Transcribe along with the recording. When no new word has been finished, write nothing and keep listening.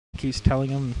keeps telling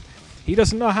him he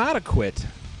doesn't know how to quit.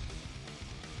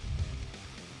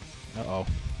 Uh-oh.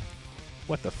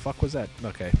 What the fuck was that?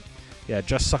 Okay. Yeah,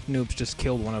 Just Suck Noobs just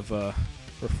killed one of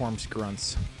Reform's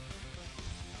grunts.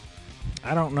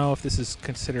 I don't know if this is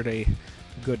considered a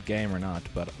good game or not,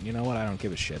 but you know what? I don't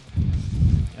give a shit.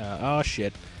 Oh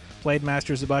shit. Blade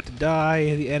Master's about to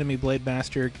die. The enemy Blade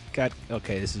Master got...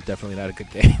 Okay, this is definitely not a good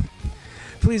game.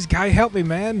 Please, guy, help me,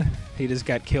 man! He just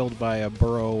got killed by a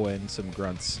burrow and some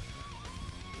grunts.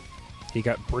 He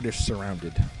got British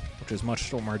surrounded, which is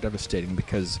much more devastating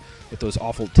because with those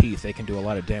awful teeth, they can do a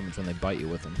lot of damage when they bite you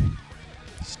with them.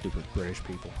 Stupid British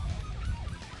people.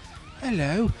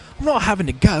 Hello, I'm not having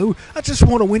to go. I just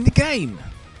want to win the game.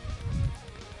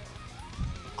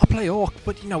 I play Orc,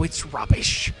 but you know, it's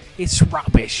rubbish. It's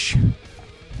rubbish.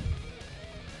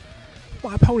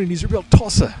 My opponent is a real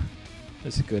tosser.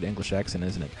 That's a good English accent,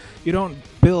 isn't it? You don't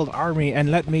build army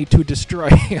and let me to destroy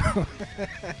you.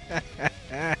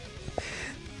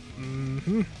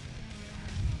 Mm-hmm.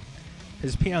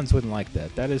 His peons wouldn't like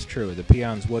that. That is true. The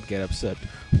peons would get upset.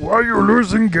 Why are you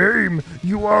losing game?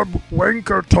 You are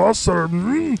wanker tosser.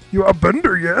 You are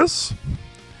bender, yes?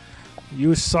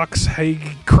 You sucks, hey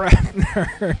crap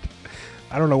nerd.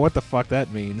 I don't know what the fuck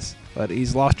that means, but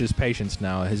he's lost his patience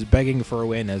now. His begging for a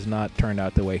win has not turned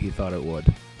out the way he thought it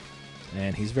would.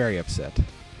 And he's very upset.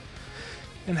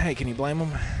 And hey, can you blame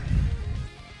him?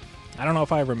 I don't know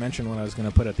if I ever mentioned what I was going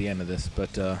to put at the end of this,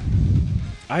 but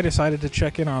I decided to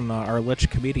check in on our Lich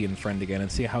comedian friend again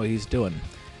and see how he's doing.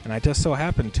 And I just so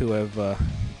happened to have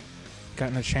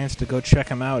gotten a chance to go check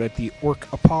him out at the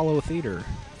Orc Apollo Theater.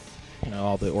 You know,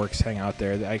 all the orcs hang out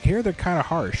there. I hear they're kind of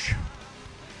harsh.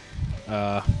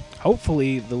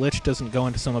 Hopefully the Lich doesn't go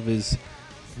into some of his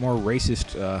more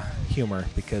racist humor,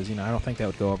 because, you know, I don't think that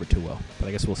would go over too well. But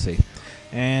I guess we'll see.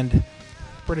 And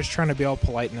British trying to be all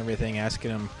polite and everything, asking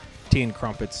him, tea and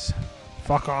crumpets,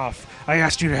 fuck off. I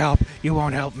asked you to help. You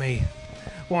won't help me.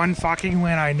 One fucking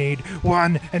win I need.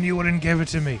 One, and you wouldn't give it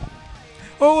to me.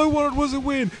 All I wanted was a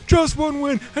win. Just one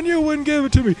win, and you wouldn't give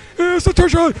it to me. It's a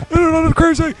touchdown. It's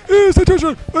crazy. It's a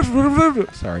touchdown.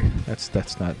 Sorry,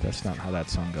 that's not how that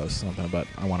song goes. Something about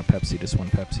I want a Pepsi, just one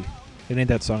Pepsi. They need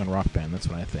that song in Rock Band. That's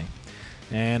what I think.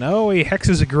 And oh, he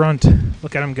hexes a grunt.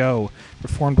 Look at him go.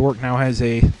 Reformed Orc now has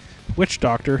a Witch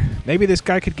Doctor. Maybe this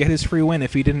guy could get his free win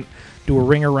if he didn't do a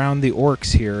ring around the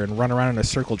orcs here and run around in a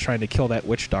circle trying to kill that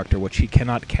Witch Doctor, which he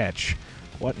cannot catch.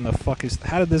 What in the fuck is...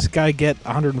 How did this guy get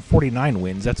 149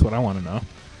 wins? That's what I want to know.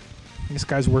 This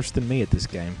guy's worse than me at this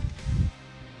game.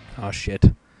 Oh,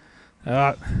 shit.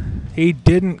 He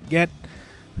didn't get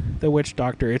the Witch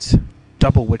Doctor. It's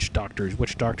double Witch Doctors.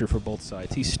 Witch Doctor for both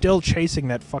sides. He's still chasing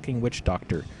that fucking Witch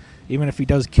Doctor. Even if he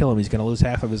does kill him, he's going to lose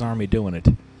half of his army doing it.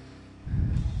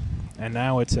 And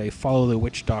now it's a follow the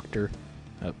Witch Doctor.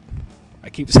 I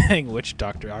keep saying Witch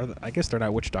Doctor. I guess they're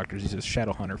not Witch Doctors. He's a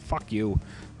Shadow Hunter. Fuck you.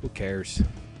 Who cares?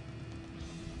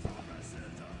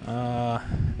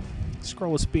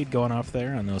 Scroll of speed going off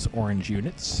there on those orange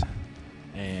units.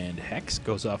 And Hex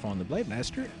goes off on the Blade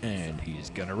Master, and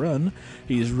he's gonna run.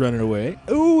 He's running away.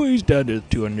 Oh, he's down to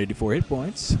 284 hit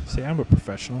points. See, I'm a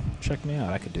professional. Check me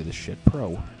out. I could do this shit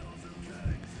pro.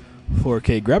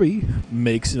 4K Grubby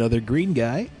makes another green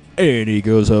guy. And he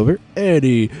goes over, and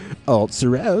he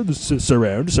surround.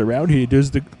 He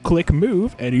does the click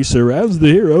move, and he surrounds the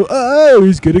hero. Oh,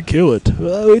 he's gonna kill it.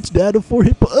 Oh, it's down to 4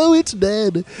 hit points. Oh, it's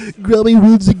dead. Grubby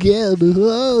wins again.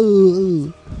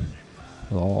 Oh.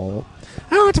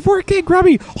 Oh, it's a 4K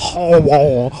Grubby.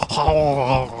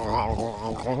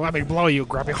 Let me blow you,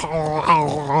 Grubby.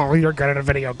 You're good at a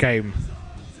video game.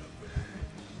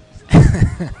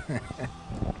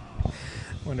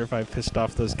 Wonder if I pissed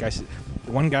off those guys.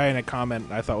 One guy in a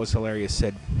comment I thought was hilarious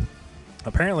said,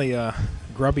 apparently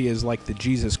Grubby is like the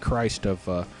Jesus Christ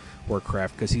of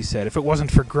Warcraft, because he said if it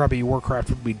wasn't for Grubby, Warcraft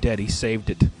would be dead. He saved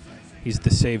it. He's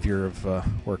the savior of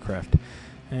Warcraft.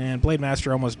 And Blade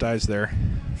Master almost dies there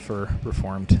for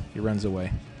Reformed. He runs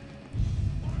away.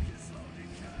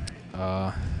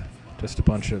 Just a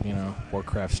bunch of, you know,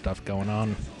 Warcraft stuff going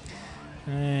on.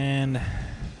 And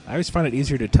I always find it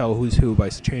easier to tell who's who by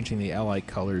changing the ally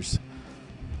colors.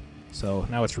 So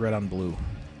now it's red on blue.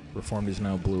 Reformed is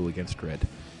now blue against red.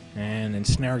 And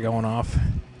Ensnare going off.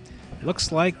 It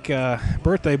looks like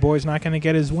Birthday Boy's not going to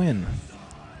get his win.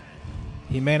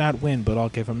 He may not win, but I'll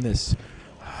give him this.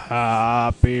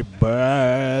 Happy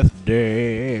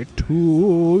birthday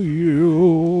to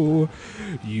you.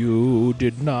 You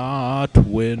did not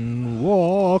win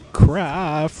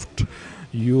Warcraft.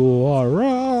 You are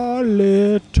a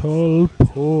little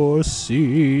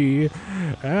pussy,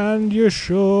 and you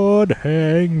should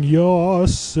hang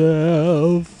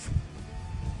yourself.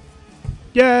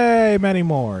 Yay, many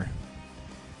more.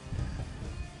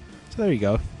 So there you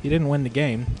go. You didn't win the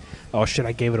game. Oh shit,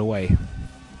 I gave it away.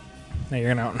 Now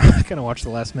you're gonna watch the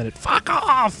last minute. Fuck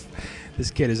off!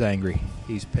 This kid is angry.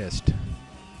 He's pissed.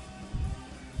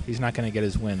 He's not gonna get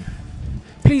his win.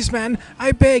 Please, man,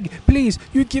 I beg, please,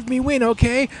 you give me win,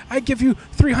 okay? I give you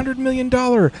 $300 million.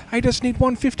 I just need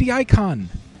 150 icon,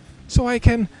 so I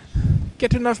can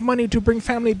get enough money to bring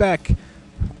family back.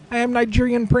 I am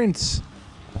Nigerian prince.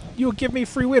 You give me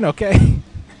free win, okay?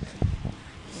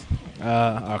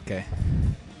 Okay.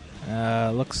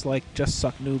 Looks like Just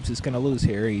Suck Noobs is gonna lose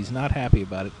here. He's not happy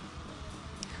about it.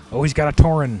 Oh, he's got a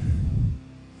Tauren.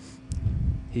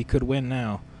 He could win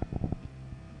now.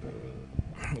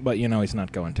 But you know he's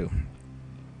not going to.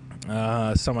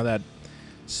 Some of that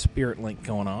spirit link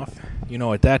going off. You know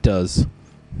what that does.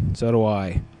 So do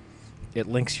I. It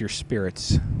links your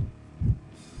spirits.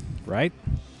 Right?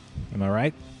 Am I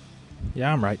right?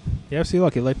 Yeah, I'm right. Yeah, see,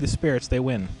 look, you like the spirits, they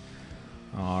win.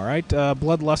 Alright,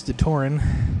 Bloodlusted Tauren.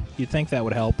 You'd think that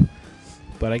would help.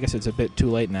 But I guess it's a bit too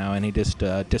late now, and he just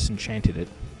disenchanted it.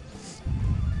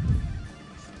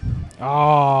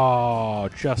 Oh,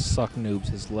 Just Suck Noobs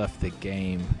has left the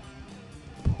game.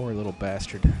 Poor little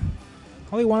bastard.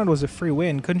 All he wanted was a free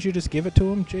win. Couldn't you just give it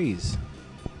to him? Jeez.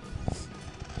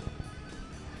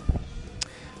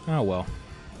 Oh, well.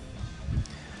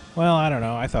 Well, I don't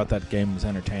know. I thought that game was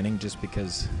entertaining just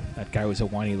because that guy was a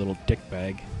whiny little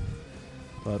dickbag.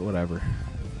 But whatever.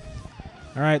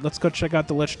 Alright, let's go check out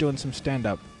the Lich doing some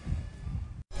stand-up.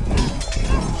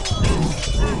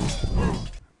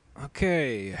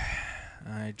 Okay.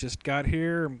 I just got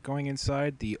here. I'm going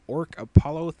inside the Orc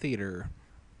Apollo Theater.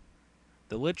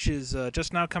 The Lich is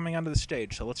just now coming onto the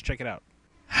stage, so let's check it out.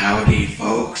 Howdy,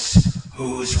 folks.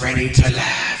 Who's ready to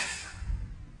laugh?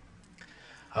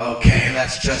 Okay,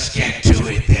 let's just get to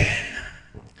it then.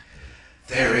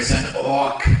 There is an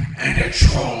orc and a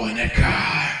troll in a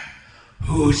car.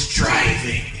 Who's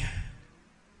driving?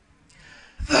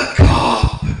 The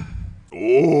cop.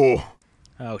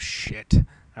 Oh, shit.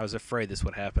 I was afraid this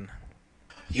would happen.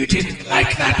 You didn't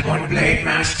like that one, Blade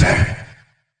Master?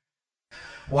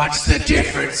 What's the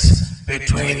difference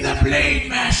between the Blade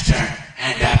Master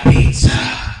and a pizza?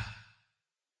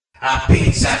 A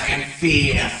pizza can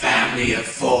feed a family of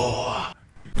 4.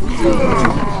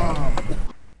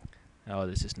 Oh,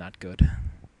 this is not good.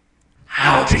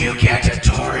 How do you get a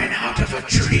Tauren out of a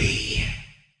tree?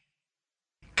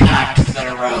 Cut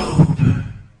the rope.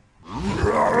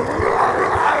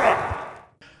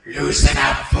 Loosen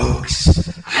up, folks.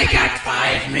 I got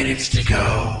 5 minutes to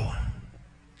go.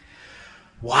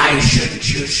 Why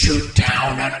shouldn't you shoot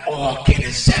down an orc in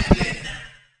a zeppelin?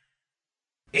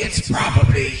 It's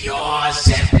probably your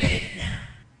zeppelin.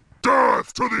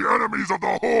 Death to the enemies of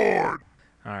the Horde!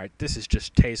 Alright, this is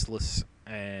just tasteless,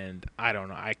 and I don't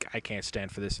know. I can't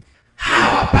stand for this.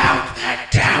 How about that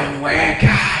Downwhere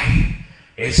guy?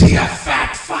 Is he a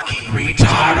fat fucking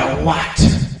retard or what?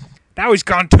 Now he's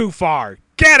gone too far.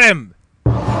 Get him!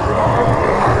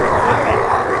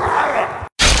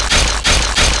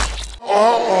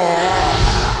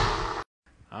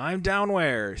 I'm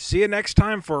Downwhere. See you next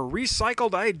time for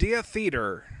Recycled Idea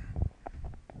Theater.